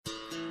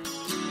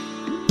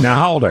Now,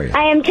 how old are you?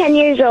 I am 10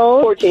 years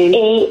old. 14.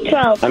 8.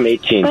 12. I'm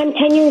 18. I'm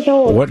 10 years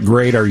old. What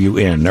grade are you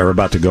in or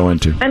about to go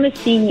into? I'm a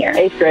senior.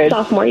 8th grade.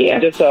 Sophomore year.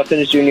 Just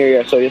finished junior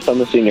year, so yes, I'm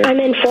a senior. I'm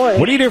in 4th.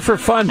 What do you do for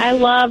fun? I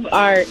love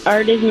art.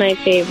 Art is my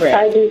favorite.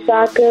 I do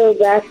soccer,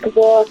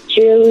 basketball,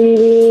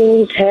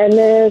 cheerleading,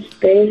 tennis,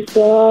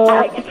 baseball.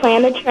 I like to play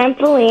on the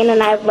trampoline,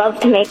 and I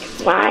love to make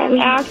slime.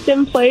 I act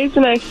in plays,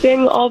 and I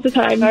sing all the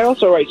time. I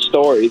also write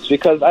stories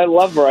because I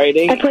love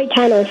writing. I play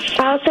tennis.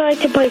 I also like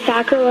to play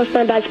soccer with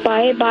my best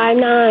buddy, but I'm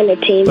not on the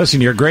team.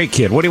 Listen, you're a great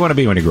kid. What do you want to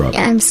be when you grow up?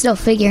 I'm still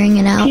figuring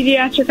it out.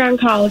 Pediatric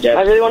oncologist.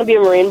 I really want to be a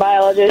marine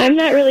biologist. I'm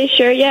not really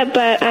sure yet,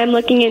 but I'm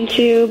looking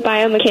into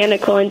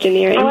biomechanical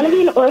engineering. I want to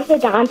be an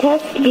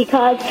orthodontist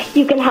because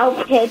you can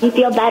help kids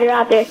feel better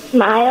at their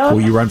smile.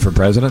 Will you run for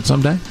president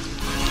someday?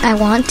 I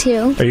want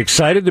to. Are you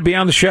excited to be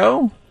on the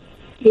show?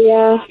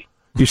 Yeah.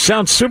 You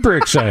sound super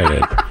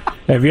excited.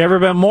 Have you ever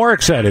been more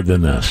excited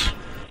than this?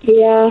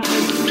 Yeah.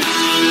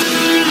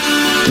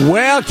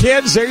 Well,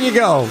 kids, there you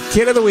go.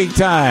 Kid of the Week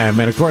time.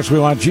 And, of course, we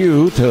want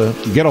you to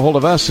get a hold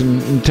of us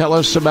and tell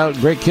us about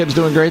great kids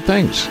doing great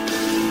things.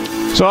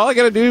 So all I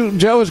got to do,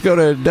 Joe, is go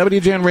to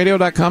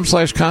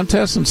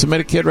WGNradio.com/contest and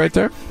submit a kid right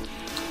there.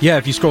 Yeah,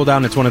 if you scroll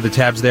down, it's one of the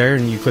tabs there,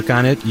 and you click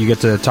on it. You get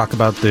to talk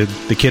about the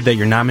kid that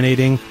you're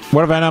nominating.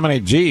 What if I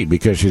nominate G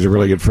because she's a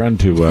really good friend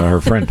to her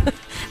friend?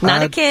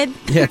 Not a kid.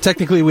 Yeah,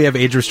 technically we have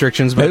age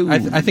restrictions, but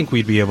I think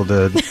we'd be able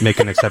to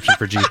make an exception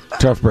for G.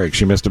 Tough break.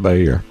 She missed it by a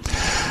year.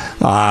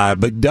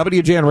 But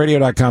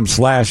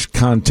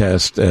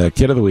WGNradio.com/contest,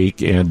 Kid of the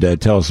Week, and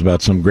tell us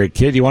about some great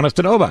kid you want us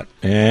to know about.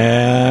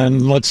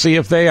 And let's see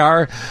if they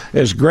are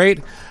as great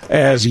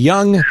as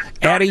young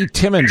Addy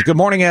Timmons. Good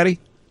morning, Addy.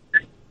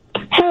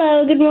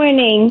 Hello, good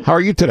morning. How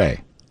are you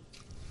today?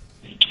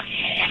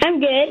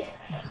 I'm good.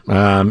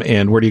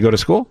 And where do you go to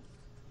school?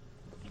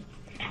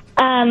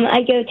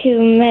 I go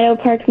to Meadow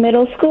Park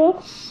Middle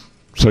School.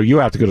 So you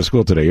have to go to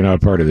school today. You're not a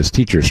part of this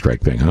teacher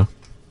strike thing, huh?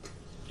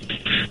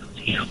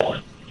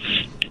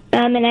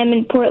 And I'm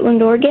in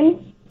Portland,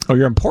 Oregon. Oh,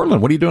 you're in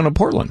Portland. What are you doing in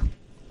Portland?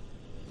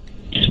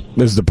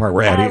 This is the part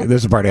where Addy. This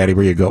is the part, Addy,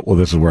 where you go. Well,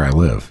 this is where I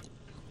live.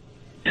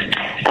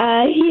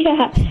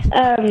 Yeah.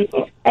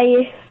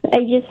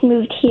 I just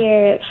moved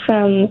here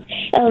from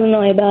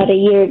Illinois about a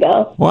year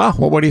ago. Wow.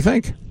 Well, what do you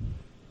think?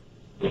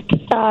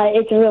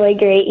 It's really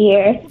great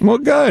here. Well,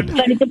 good.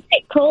 But it's a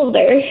bit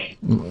colder.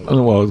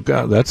 Well,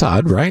 God, that's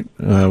odd, right?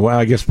 Well,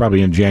 I guess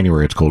probably in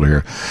January it's colder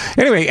here.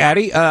 Anyway,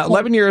 Addy,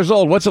 11 years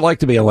old. What's it like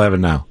to be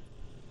 11 now?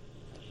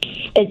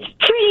 It's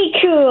pretty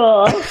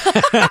cool.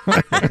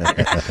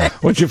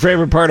 What's your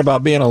favorite part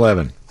about being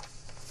 11?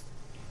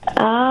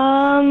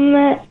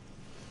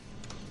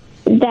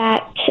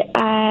 That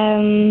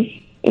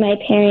my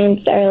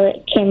parents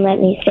can let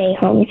me stay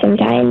home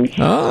sometimes.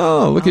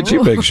 Oh, look at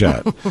you, big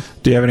shot.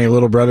 Do you have any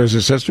little brothers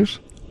or sisters?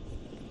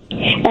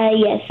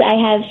 Yes, I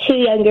have 2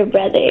 younger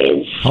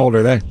brothers. How old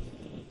are they?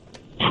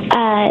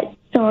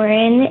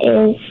 Soren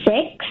is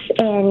 6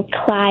 and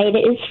Clyde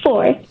is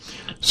 4.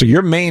 So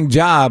your main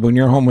job when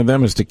you're home with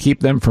them is to keep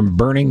them from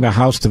burning the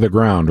house to the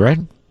ground, right?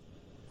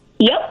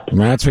 Yep.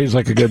 That seems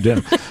like a good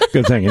thing.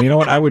 And you know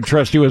what? I would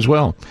trust you as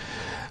well.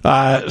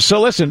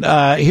 So listen,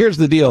 here's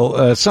the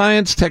deal.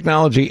 Science,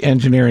 technology,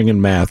 engineering, and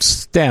math,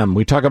 STEM.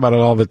 We talk about it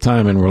all the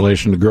time in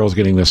relation to girls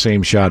getting the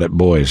same shot at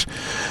boys.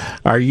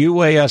 Are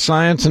you a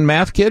science and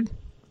math kid?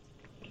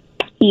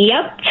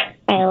 Yep.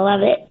 I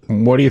love it.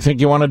 What do you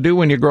think you want to do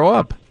when you grow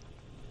up?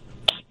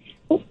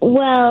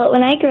 Well,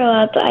 when I grow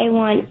up, I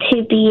want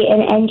to be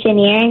an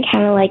engineer and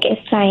kind of like a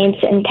science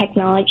and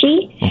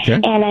technology. Okay.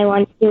 And I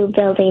want to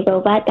build a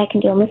robot that can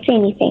do almost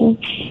anything.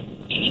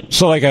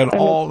 So like a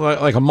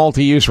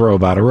multi-use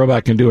robot. A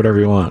robot can do whatever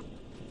you want.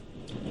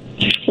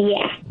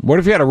 Yeah. What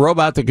if you had a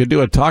robot that could do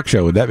a talk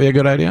show? Would that be a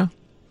good idea?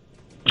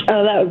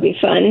 Oh, that would be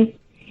fun.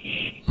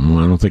 Well,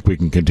 I don't think we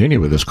can continue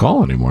with this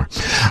call anymore.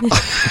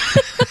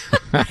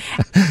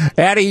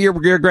 Addy,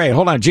 you're great.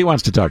 Hold on. G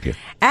wants to talk to you.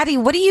 Addy,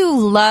 what do you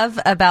love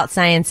about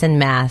science and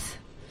math?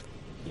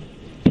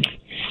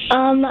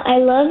 I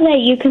love that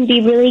you can be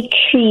really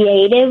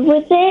creative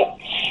with it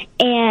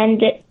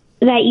and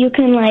that you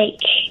can, like,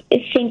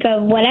 think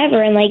of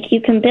whatever and, like, you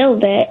can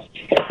build it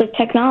with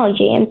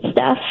technology and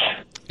stuff.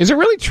 Is it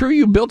really true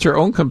you built your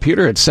own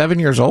computer at 7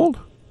 years old?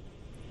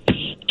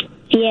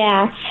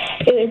 Yeah.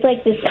 It was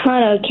like this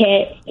Kano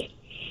kit.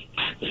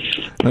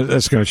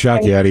 That's going to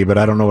shock you, Addy, but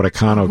I don't know what a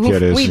Kano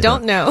kit is. We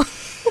don't know.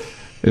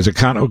 Is a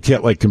Kano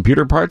kit like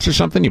computer parts or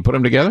something? You put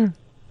them together?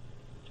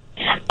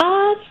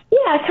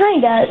 Yeah,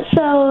 kind of.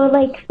 So,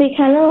 like, they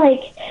kind of, like,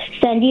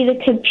 send you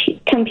the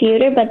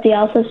computer, but they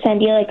also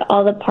send you, like,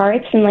 all the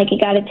parts, and, like, you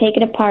got to take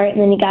it apart, and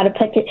then you got to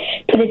put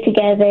it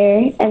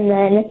together, and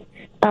then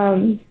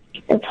plug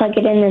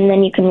it in, and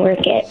then you can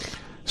work it.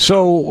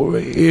 So,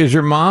 is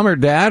your mom or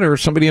dad or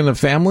somebody in the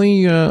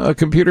family a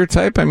computer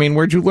type? I mean,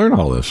 where'd you learn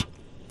all this?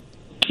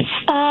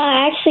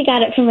 I actually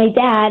got it from my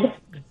dad.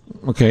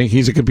 Okay,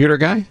 he's a computer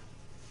guy?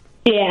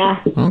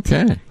 Yeah.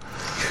 Okay.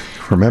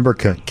 Remember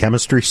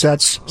chemistry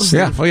sets?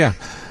 Yeah, oh yeah.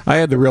 I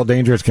had the real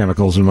dangerous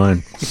chemicals in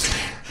mine.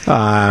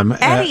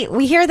 Addy,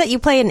 we hear that you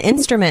play an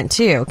instrument,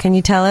 too. Can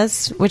you tell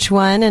us which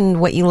one and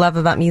what you love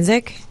about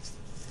music?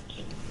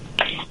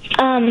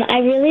 I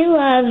really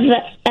love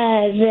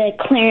the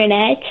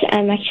clarinet.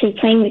 I'm actually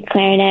playing the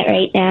clarinet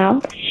right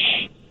now.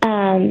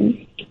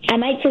 I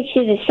might switch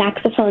to the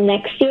saxophone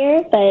next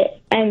year, but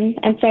I'm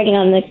starting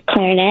on the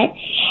clarinet.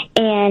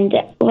 And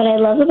what I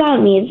love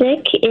about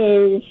music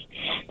is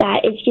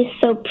that it's just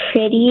so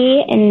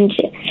pretty, and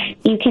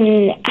you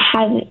can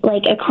have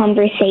like a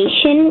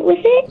conversation with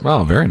it.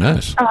 Oh, very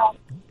nice.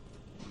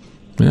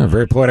 Yeah,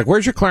 very poetic.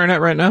 Where's your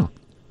clarinet right now?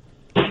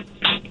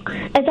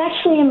 It's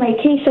actually in my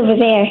case over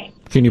there.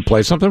 Can you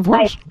play something for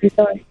us?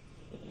 All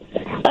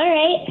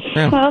right.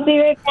 Yeah. I'll be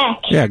right back.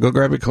 Yeah, go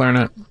grab your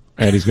clarinet.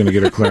 Addie's going to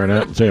get her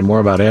clarinet. I'll tell you more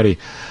about Addie.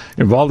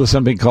 Involved with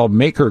something called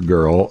Maker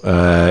Girl,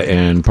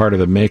 and part of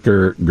the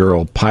Maker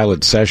Girl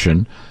pilot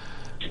session.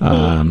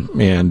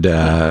 And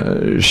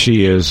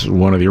she is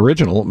one of the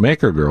original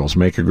Maker Girls.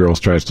 Maker Girls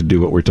tries to do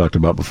what we talked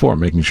about before,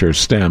 making sure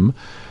STEM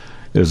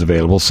is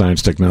available,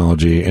 science,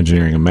 technology,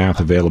 engineering, and math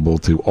available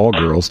to all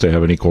girls to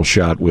have an equal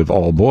shot with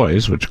all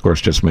boys, which, of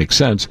course, just makes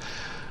sense.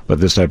 But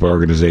this type of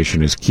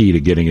organization is key to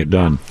getting it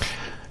done.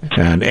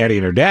 And Addie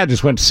and her dad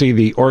just went to see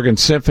the Oregon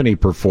Symphony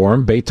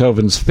perform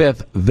Beethoven's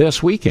Fifth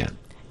this weekend.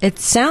 It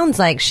sounds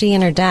like she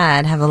and her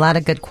dad have a lot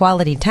of good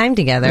quality time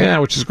together. Yeah,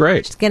 which is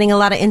great. She's getting a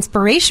lot of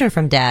inspiration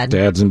from Dad.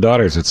 Dads and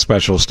daughters, it's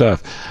special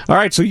stuff. All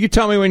right, so you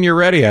tell me when you're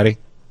ready, Addie.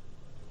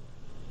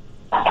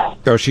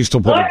 Oh, she's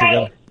still putting it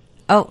together.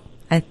 Oh,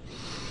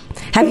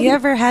 have you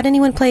ever had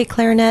anyone play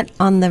clarinet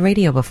on the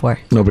radio before?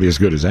 Nobody as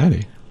good as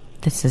Addie.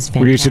 This is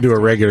fantastic. We used to do a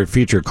regular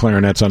feature,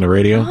 clarinets on the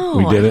radio. Oh,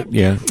 we did it.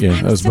 Yeah.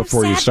 That was so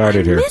before you sad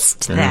started I here.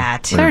 Missed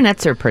that.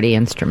 Clarinets are a pretty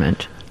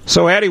instrument.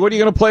 So, Addie, what are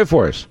you going to play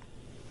for us?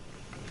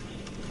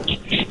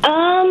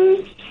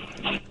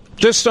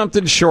 Just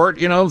something short,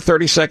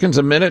 30 seconds,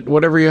 a minute,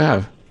 whatever you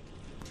have.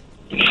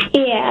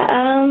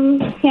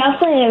 I'll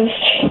play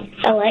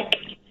a lick.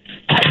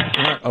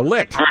 A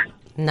lick.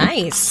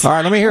 Nice. All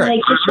right, let me hear it.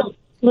 Like just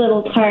a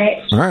little part.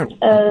 All right.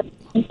 Of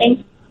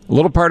something. A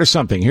little part of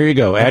something. Here you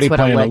go. That's Addie what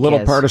playing a lick little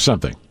is. part of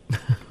something.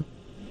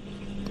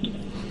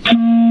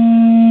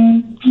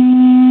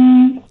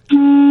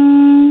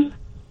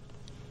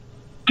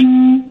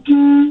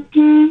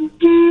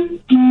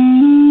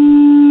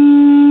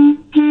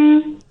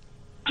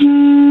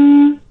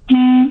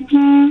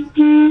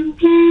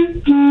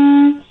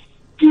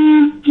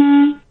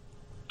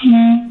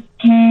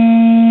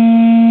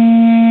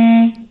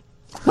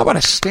 How about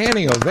a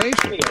standing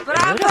ovation?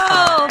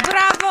 Bravo!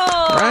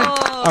 Bravo! Right?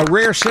 A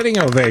rare sitting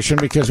ovation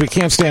because we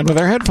can't stand with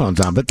our headphones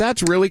on, but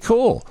that's really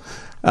cool.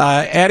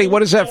 Addie,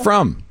 what is that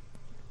from?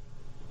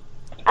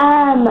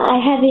 I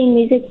have a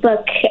music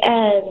book.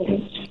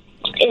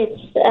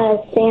 It's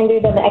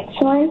Standard of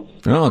Excellence.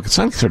 Oh, it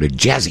sounds sort of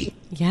jazzy.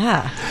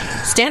 Yeah.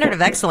 Standard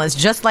of excellence,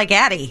 just like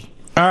Addy.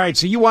 All right,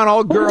 so you want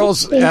all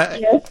girls,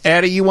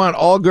 Addie, you want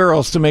all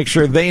girls to make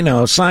sure they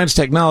know science,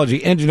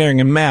 technology,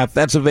 engineering, and math,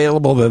 that's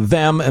available to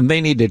them, and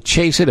they need to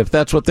chase it if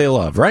that's what they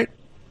love, right?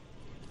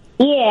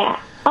 Yeah.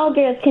 All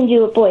girls can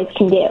do what boys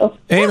can do.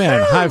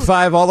 Amen. High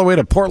five all the way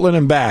to Portland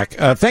and back.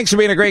 Thanks for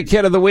being a great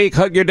kid of the week.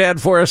 Hug your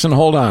dad for us and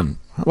hold on.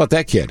 How about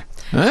that kid?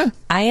 Huh?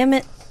 I am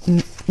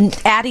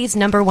Addie's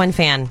 #1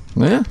 fan.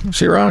 Yeah,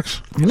 she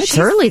rocks. And it's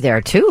early there,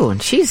 too,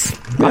 and she's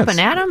up and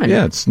at 'em and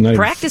it's not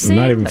practicing.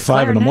 Not even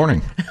 5 in the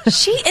morning.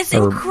 She is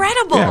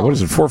incredible. Yeah, what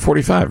is it,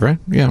 4:45, right?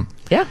 Yeah.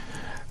 Yeah.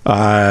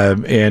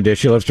 And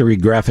she loves to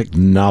read graphic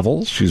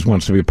novels. She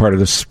wants to be a part of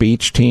the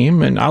speech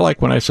team. And I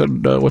like when I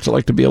said, what's it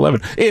like to be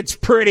 11? It's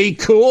pretty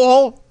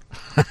cool.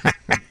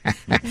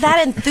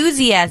 That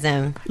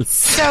enthusiasm.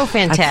 So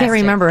fantastic. I can't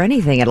remember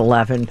anything at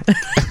 11.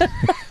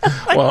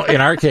 Well, in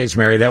our case,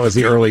 Mary, that was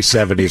the early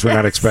 70s. We're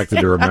not expected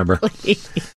to remember.